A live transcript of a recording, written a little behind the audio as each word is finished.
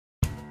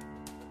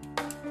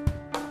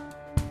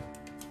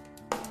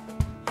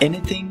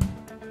Anything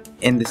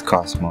in this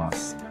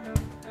cosmos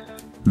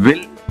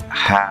will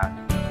have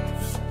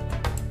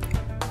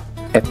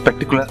a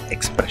particular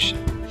expression.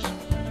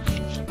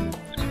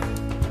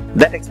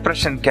 That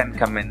expression can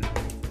come in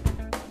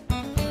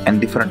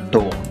different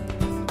tone,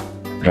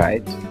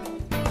 right?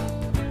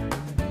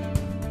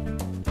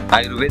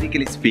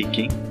 Ayurvedically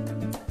speaking,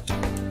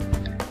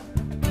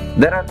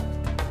 there are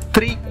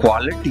three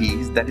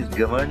qualities that is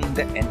governing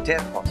the entire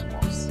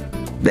cosmos,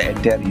 the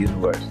entire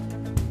universe.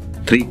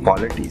 Three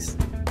qualities.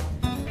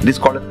 It is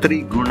called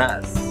three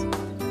gunas.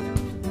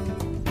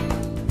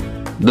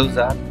 Those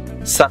are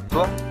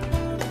Sattva,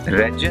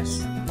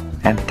 Rajas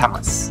and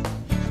Tamas.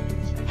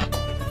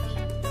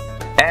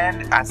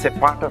 And as a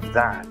part of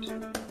that,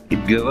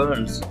 it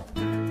governs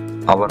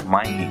our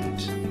mind.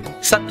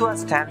 Sattva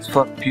stands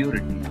for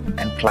purity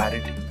and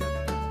clarity.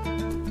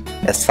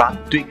 A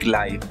sattvic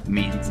life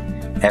means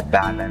a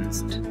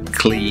balanced,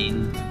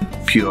 clean,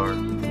 pure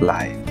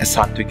life. A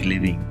sattvic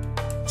living,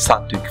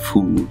 sattvic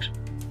food.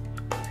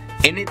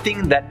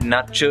 Anything that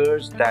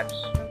nurtures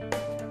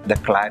the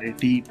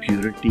clarity,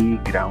 purity,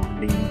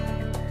 grounding,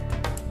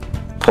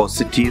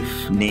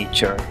 positive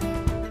nature,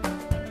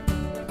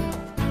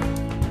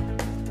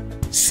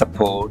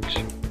 support,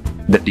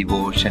 the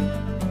devotion,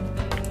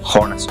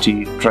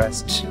 honesty,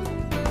 trust,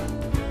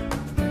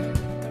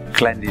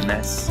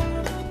 cleanliness,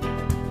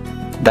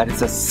 that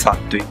is a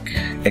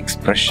sattvic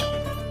expression.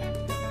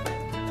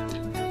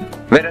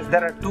 Whereas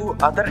there are two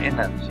other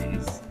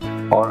energies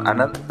or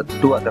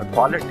two other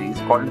qualities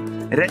called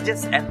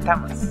Rajas and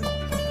Tamas.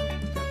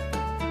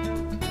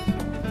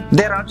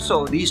 There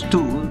also these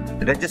two,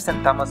 Rajas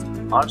and Tamas,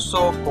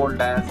 also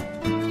called as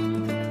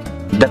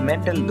the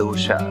mental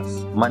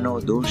doshas, mano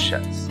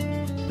doshas.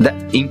 The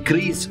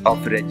increase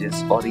of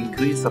Rajas or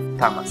increase of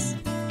Tamas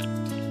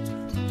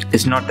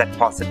is not that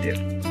positive.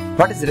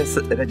 What is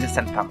Rajas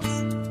and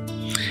Tamas?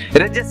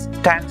 Rajas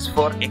stands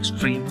for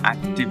extreme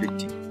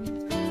activity.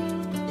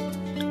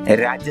 A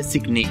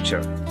Rajasic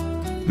nature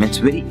means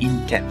very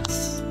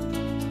intense,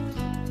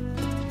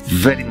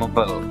 very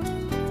mobile,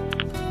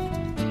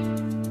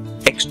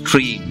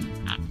 extreme,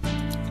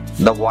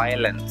 the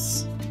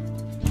violence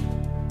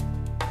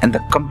and the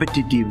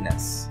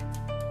competitiveness,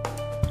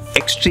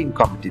 extreme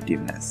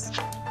competitiveness.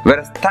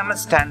 Whereas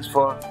Tamas stands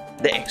for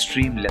the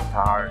extreme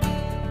lethargy,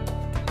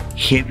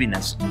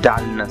 heaviness,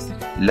 dullness,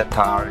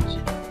 lethargy.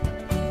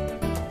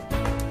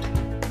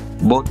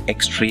 Both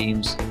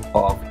extremes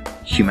of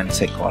human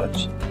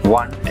psychology.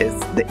 One is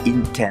the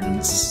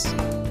intense,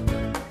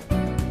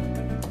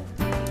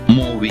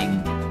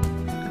 moving,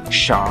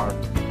 sharp,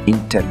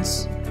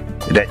 intense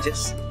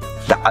Rajas.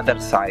 The other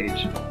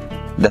side,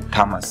 the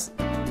Tamas,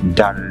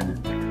 dull,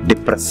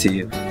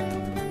 depressive,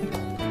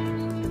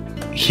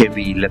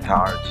 heavy,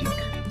 lethargic,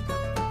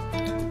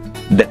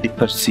 the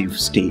depressive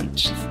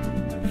stage.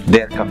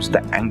 There comes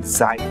the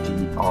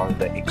anxiety or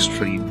the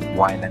extreme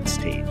violent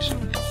stage.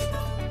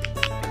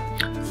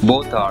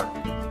 Both are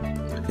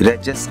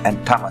Rajas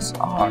and Tamas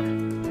are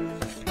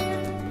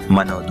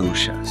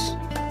manodoshas.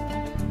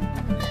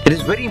 It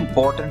is very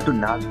important to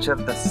nurture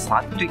the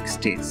sattvic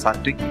state.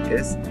 Sattvic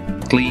is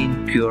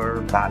clean,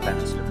 pure,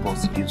 balanced,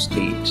 positive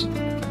state.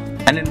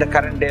 And in the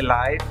current day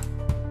life,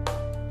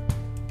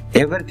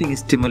 everything is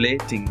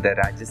stimulating the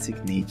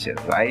Rajasic nature,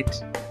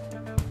 right?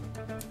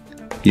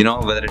 You know,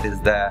 whether it is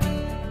the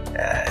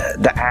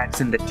ads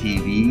in the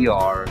TV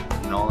or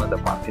the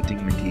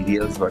marketing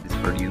materials what is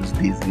produced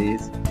these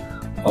days,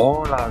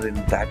 all are in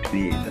that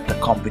way, that the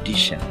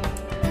competition,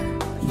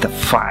 the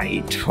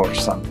fight for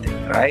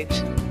something, right?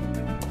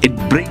 It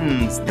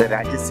brings the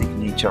Rajasic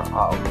nature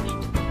out.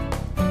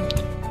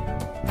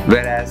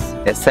 Whereas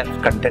a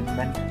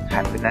self-contentment,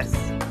 happiness,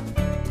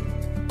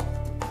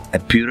 a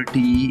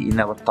purity in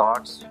our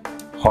thoughts,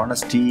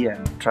 honesty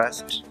and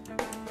trust,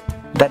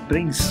 that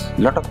brings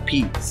a lot of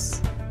peace.